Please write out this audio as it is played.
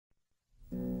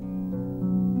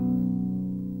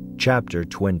Chapter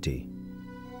 20.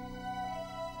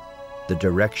 The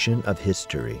Direction of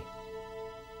History.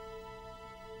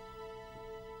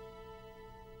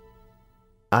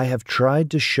 I have tried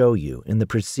to show you in the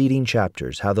preceding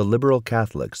chapters how the liberal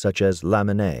Catholics such as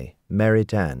Lamennais,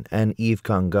 Maritain, and Yves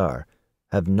Congar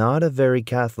have not a very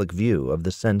Catholic view of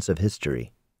the sense of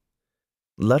history.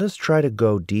 Let us try to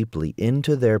go deeply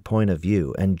into their point of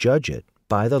view and judge it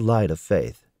by the light of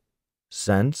faith.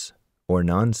 Sense or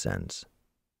nonsense?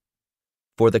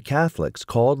 For the Catholics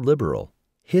called liberal,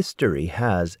 history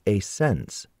has a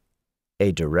sense,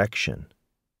 a direction.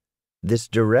 This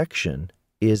direction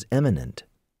is imminent.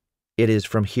 It is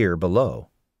from here below.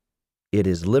 It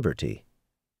is liberty.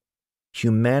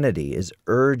 Humanity is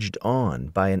urged on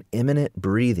by an imminent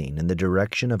breathing in the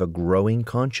direction of a growing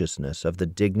consciousness of the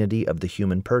dignity of the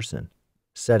human person,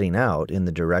 setting out in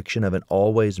the direction of an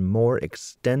always more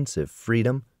extensive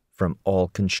freedom from all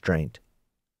constraint.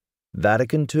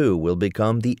 Vatican II will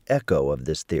become the echo of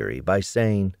this theory by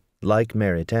saying, like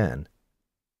Maritain,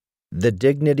 the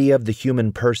dignity of the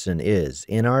human person is,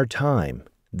 in our time,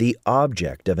 the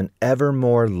object of an ever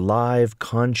more live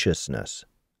consciousness.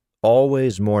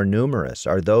 Always more numerous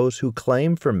are those who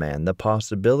claim for man the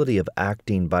possibility of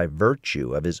acting by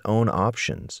virtue of his own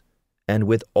options, and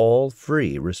with all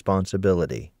free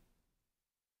responsibility.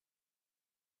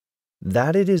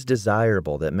 That it is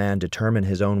desirable that man determine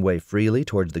his own way freely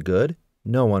towards the good,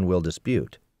 no one will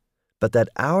dispute. But that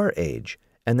our age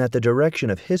and that the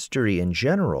direction of history in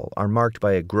general are marked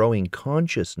by a growing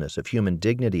consciousness of human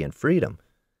dignity and freedom,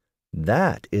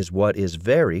 that is what is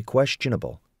very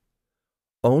questionable.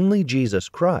 Only Jesus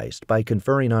Christ, by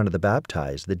conferring onto the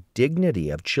baptized the dignity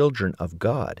of children of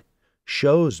God,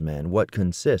 shows men what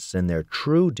consists in their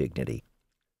true dignity,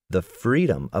 the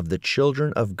freedom of the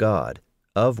children of God,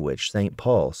 of which St.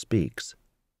 Paul speaks.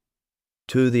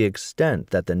 To the extent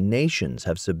that the nations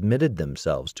have submitted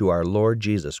themselves to our Lord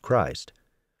Jesus Christ,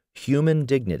 human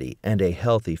dignity and a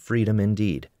healthy freedom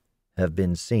indeed have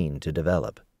been seen to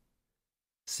develop.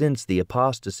 Since the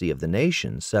apostasy of the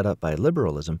nations set up by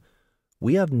liberalism,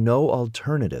 we have no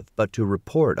alternative but to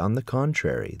report on the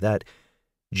contrary, that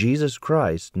Jesus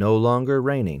Christ no longer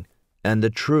reigning, and the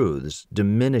truths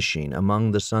diminishing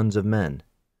among the sons of men,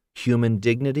 human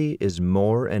dignity is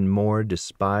more and more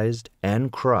despised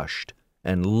and crushed,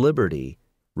 and liberty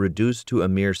reduced to a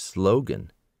mere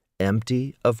slogan,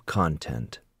 empty of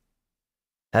content.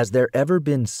 Has there ever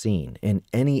been seen in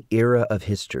any era of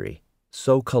history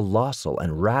so colossal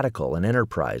and radical an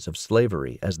enterprise of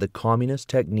slavery as the communist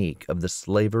technique of the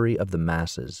slavery of the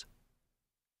masses?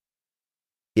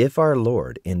 If our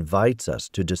Lord invites us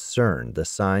to discern the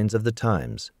signs of the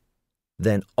times,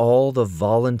 then all the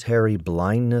voluntary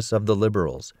blindness of the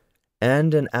liberals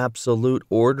and an absolute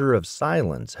order of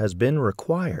silence has been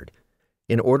required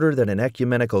in order that an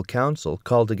ecumenical council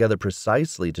called together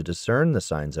precisely to discern the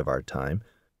signs of our time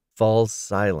falls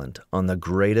silent on the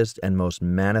greatest and most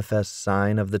manifest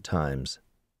sign of the times,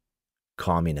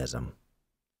 communism.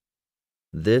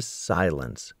 This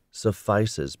silence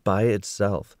suffices by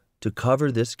itself to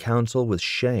cover this council with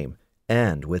shame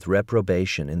and with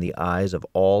reprobation in the eyes of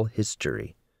all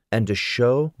history, and to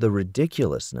show the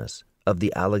ridiculousness of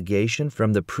the allegation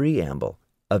from the preamble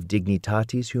of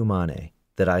Dignitatis Humanae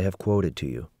that I have quoted to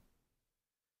you.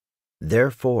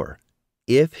 Therefore,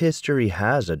 if history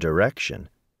has a direction,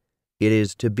 it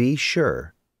is, to be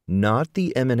sure, not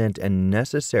the imminent and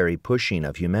necessary pushing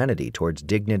of humanity towards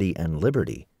dignity and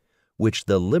liberty, which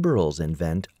the liberals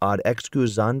invent ad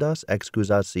excusandas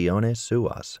excusationes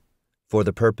suas, for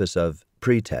the purpose of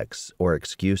pretexts or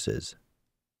excuses.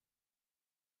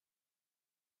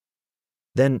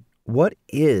 Then what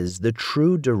is the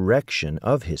true direction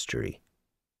of history?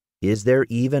 Is there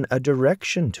even a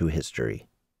direction to history?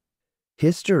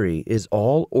 History is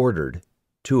all ordered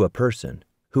to a person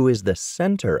who is the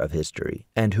center of history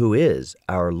and who is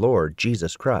our Lord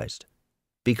Jesus Christ,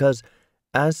 because,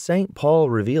 as St. Paul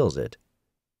reveals it,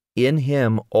 in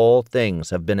him all things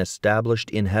have been established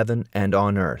in heaven and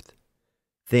on earth,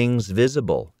 things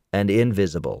visible and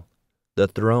invisible, the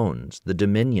thrones, the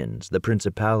dominions, the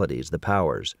principalities, the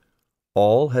powers,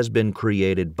 all has been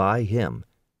created by him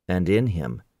and in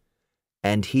him,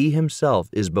 and he himself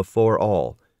is before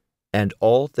all, and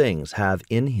all things have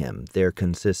in him their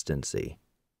consistency.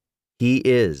 He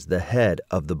is the head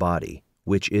of the body,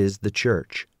 which is the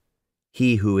church,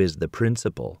 he who is the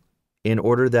principal, in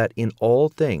order that in all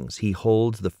things he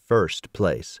holds the first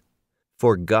place.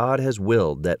 For God has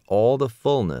willed that all the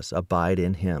fullness abide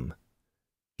in him.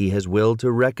 He has willed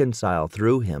to reconcile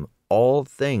through him all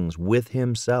things with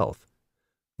himself,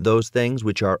 those things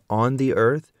which are on the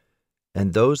earth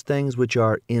and those things which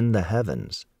are in the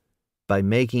heavens, by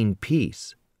making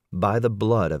peace by the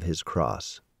blood of his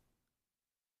cross.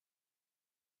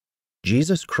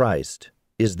 Jesus Christ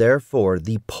is therefore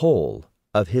the pole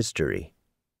of history.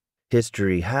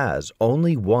 History has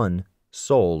only one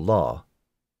sole law.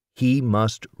 He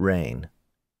must reign.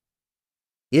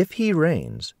 If he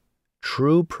reigns,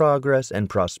 true progress and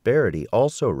prosperity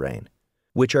also reign,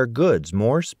 which are goods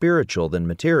more spiritual than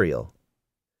material.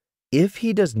 If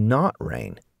he does not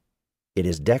reign, it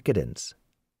is decadence,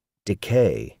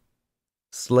 decay,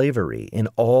 slavery in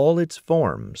all its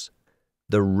forms,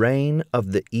 the reign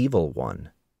of the evil one.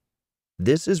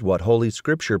 This is what Holy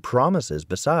Scripture promises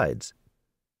besides.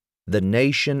 The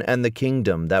nation and the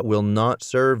kingdom that will not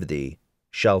serve thee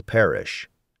shall perish.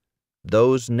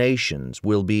 Those nations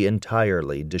will be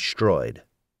entirely destroyed.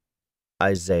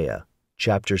 Isaiah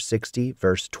chapter 60,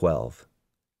 verse 12.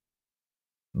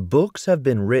 Books have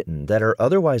been written that are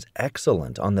otherwise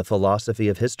excellent on the philosophy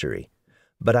of history,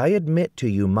 but I admit to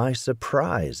you my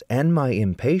surprise and my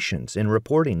impatience in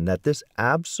reporting that this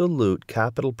absolute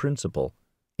capital principle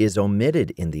is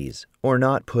omitted in these or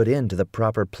not put into the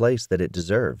proper place that it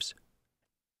deserves.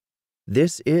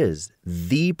 This is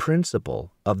the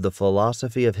principle of the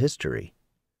philosophy of history,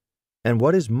 and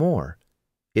what is more,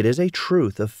 it is a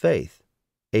truth of faith,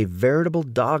 a veritable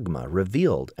dogma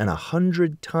revealed and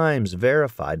 100 times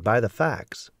verified by the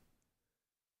facts.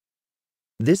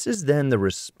 This is then the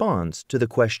response to the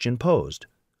question posed: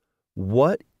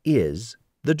 what is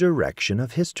the direction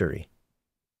of history?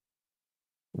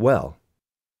 Well,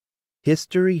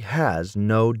 history has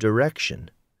no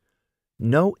direction,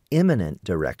 no imminent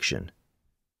direction.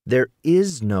 There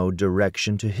is no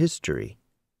direction to history.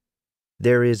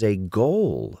 There is a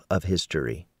goal of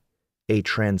history, a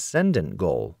transcendent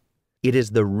goal. It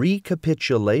is the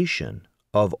recapitulation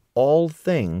of all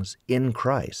things in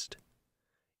Christ.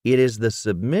 It is the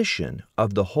submission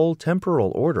of the whole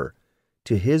temporal order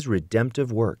to his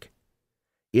redemptive work.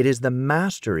 It is the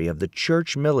mastery of the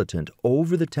church militant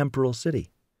over the temporal city,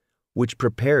 which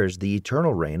prepares the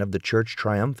eternal reign of the church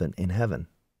triumphant in heaven.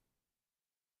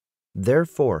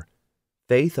 Therefore,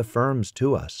 faith affirms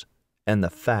to us, and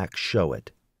the facts show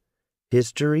it.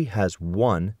 History has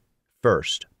one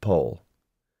first pole: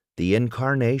 the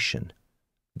Incarnation,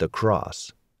 the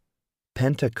cross,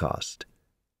 Pentecost.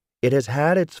 It has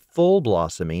had its full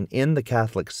blossoming in the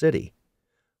Catholic city,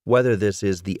 whether this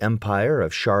is the empire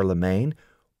of Charlemagne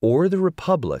or the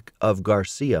republic of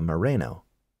Garcia Moreno.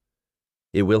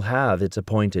 It will have its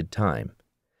appointed time.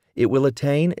 It will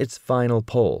attain its final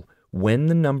pole when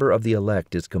the number of the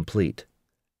elect is complete,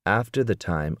 after the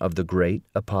time of the great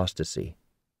apostasy.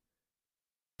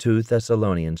 2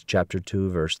 Thessalonians chapter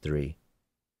 2, verse 3.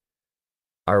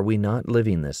 Are we not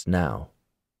living this now?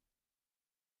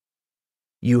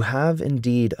 You have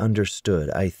indeed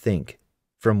understood, I think,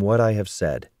 from what I have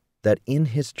said, that in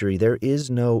history there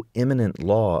is no imminent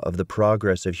law of the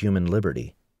progress of human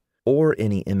liberty, or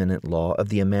any imminent law of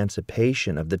the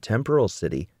emancipation of the temporal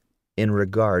city in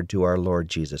regard to our Lord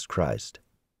Jesus Christ.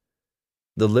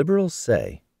 The liberals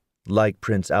say, like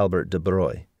Prince Albert de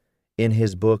Broglie, in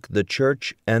his book The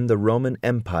Church and the Roman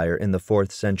Empire in the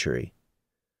 4th Century,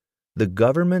 the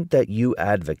government that you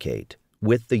advocate,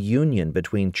 with the union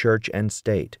between church and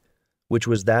state, which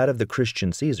was that of the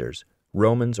Christian Caesars,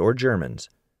 Romans or Germans,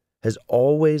 has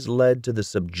always led to the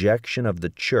subjection of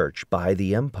the church by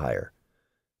the empire,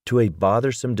 to a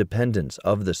bothersome dependence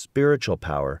of the spiritual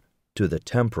power to the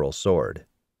temporal sword.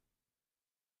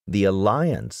 The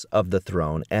alliance of the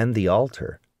throne and the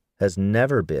altar has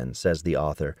never been, says the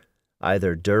author,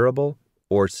 either durable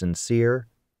or sincere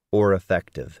or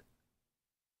effective.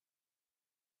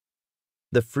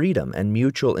 The freedom and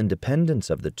mutual independence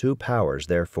of the two powers,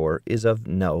 therefore, is of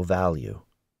no value.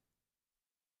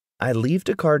 I leave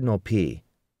to Cardinal P.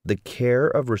 the care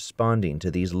of responding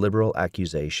to these liberal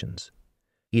accusations.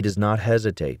 He does not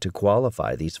hesitate to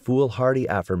qualify these foolhardy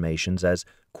affirmations as,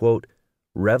 quote,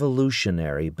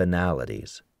 revolutionary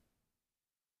banalities.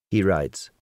 He writes,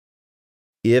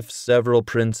 If several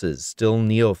princes, still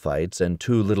neophytes and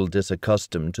too little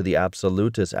disaccustomed to the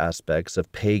absolutist aspects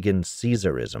of pagan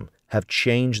Caesarism, have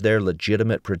changed their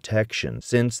legitimate protection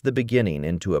since the beginning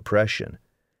into oppression,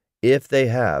 if they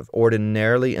have,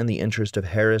 ordinarily in the interest of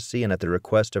heresy and at the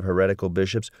request of heretical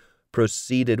bishops,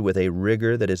 proceeded with a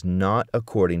rigor that is not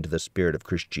according to the spirit of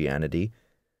Christianity,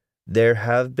 there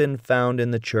have been found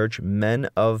in the Church men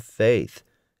of faith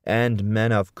and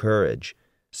men of courage,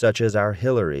 such as our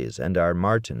Hilaries and our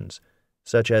Martins,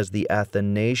 such as the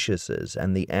Athanasiuses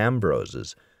and the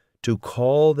Ambroses, to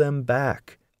call them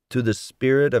back to the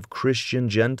spirit of Christian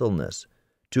gentleness,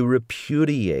 to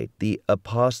repudiate the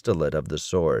apostolate of the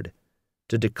sword,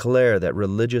 to declare that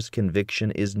religious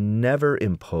conviction is never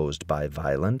imposed by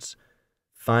violence,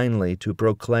 finally to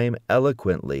proclaim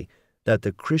eloquently that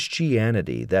the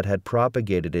Christianity that had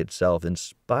propagated itself in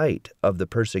spite of the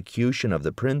persecution of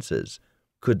the princes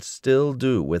could still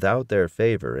do without their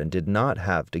favor and did not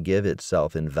have to give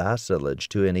itself in vassalage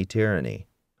to any tyranny.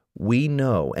 We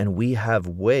know and we have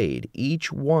weighed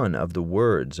each one of the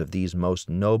words of these most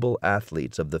noble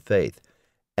athletes of the faith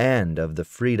and of the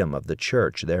freedom of the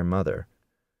Church, their mother.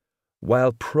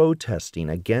 While protesting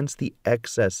against the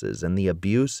excesses and the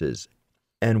abuses,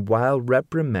 and while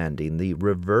reprimanding the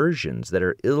reversions that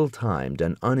are ill-timed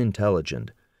and unintelligent,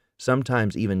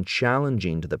 sometimes even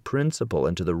challenging to the principle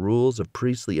and to the rules of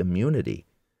priestly immunity,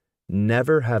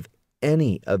 never have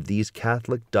any of these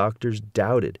Catholic doctors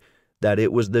doubted that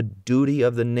it was the duty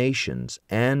of the nations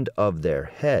and of their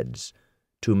heads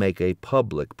to make a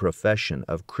public profession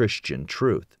of Christian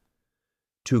truth,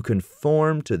 to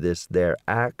conform to this their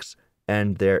acts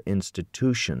and their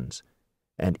institutions,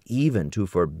 and even to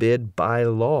forbid by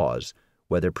laws,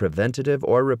 whether preventative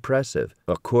or repressive,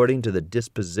 according to the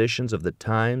dispositions of the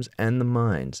times and the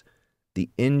minds, the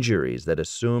injuries that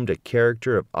assumed a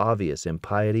character of obvious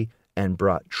impiety and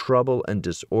brought trouble and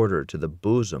disorder to the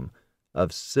bosom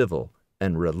of civil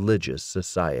and religious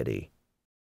society.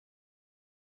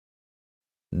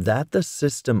 That the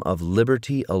system of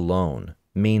liberty alone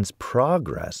means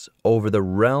progress over the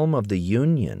realm of the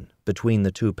union between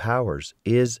the two powers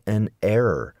is an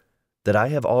error that I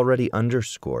have already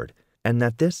underscored, and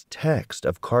that this text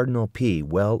of Cardinal P.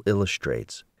 well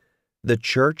illustrates. The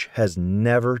Church has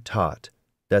never taught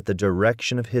that the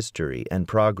direction of history and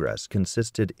progress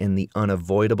consisted in the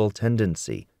unavoidable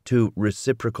tendency to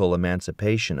reciprocal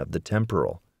emancipation of the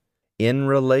temporal in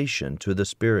relation to the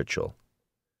spiritual.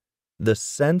 The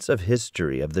sense of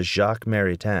history of the Jacques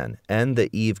Maritain and the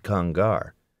Yves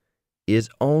Congar is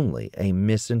only a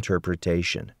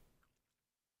misinterpretation.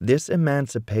 This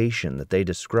emancipation that they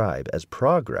describe as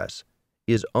progress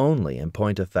is only, in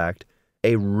point of fact,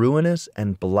 a ruinous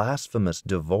and blasphemous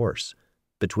divorce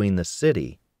between the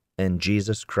city and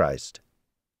Jesus Christ.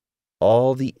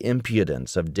 All the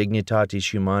impudence of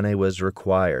Dignitatis Humanae was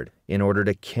required in order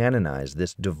to canonize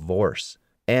this divorce,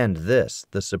 and this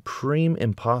the supreme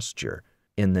imposture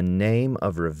in the name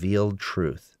of revealed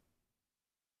truth.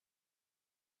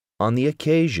 On the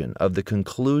occasion of the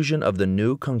conclusion of the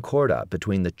new Concordat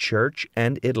between the Church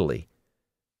and Italy,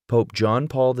 Pope John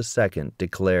Paul II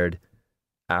declared,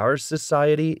 "Our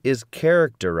society is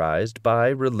characterized by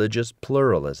religious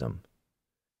pluralism,"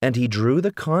 and he drew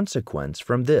the consequence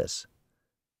from this.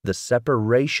 The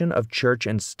separation of church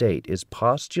and state is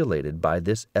postulated by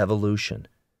this evolution.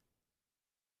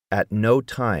 At no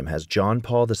time has John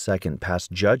Paul II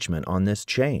passed judgment on this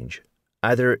change,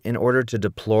 either in order to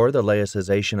deplore the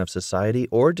laicization of society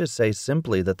or to say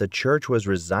simply that the Church was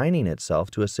resigning itself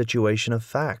to a situation of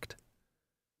fact.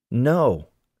 No,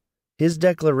 his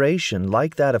declaration,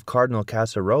 like that of Cardinal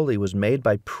Casaroli, was made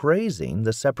by praising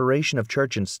the separation of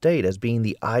church and state as being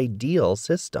the ideal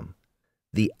system,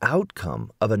 the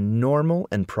outcome of a normal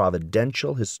and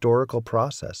providential historical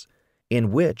process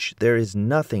in which there is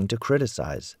nothing to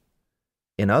criticize.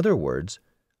 In other words,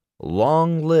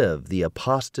 long live the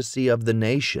apostasy of the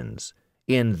nations.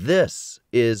 In this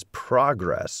is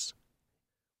progress.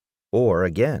 Or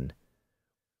again,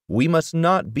 we must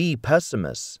not be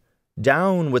pessimists.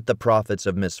 Down with the prophets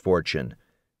of misfortune.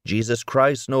 Jesus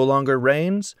Christ no longer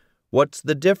reigns? What's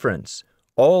the difference?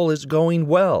 All is going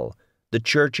well. The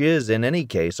Church is, in any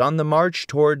case, on the march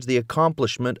towards the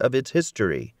accomplishment of its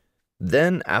history.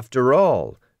 Then, after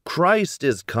all, Christ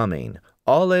is coming.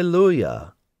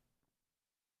 Alleluia!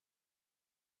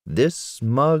 This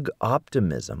smug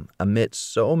optimism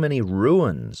amidst so many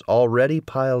ruins already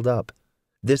piled up,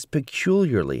 this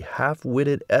peculiarly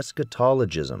half-witted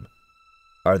eschatologism,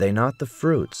 are they not the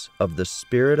fruits of the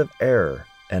spirit of error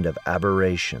and of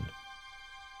aberration?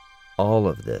 All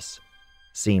of this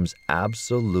seems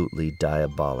absolutely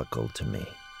diabolical to me.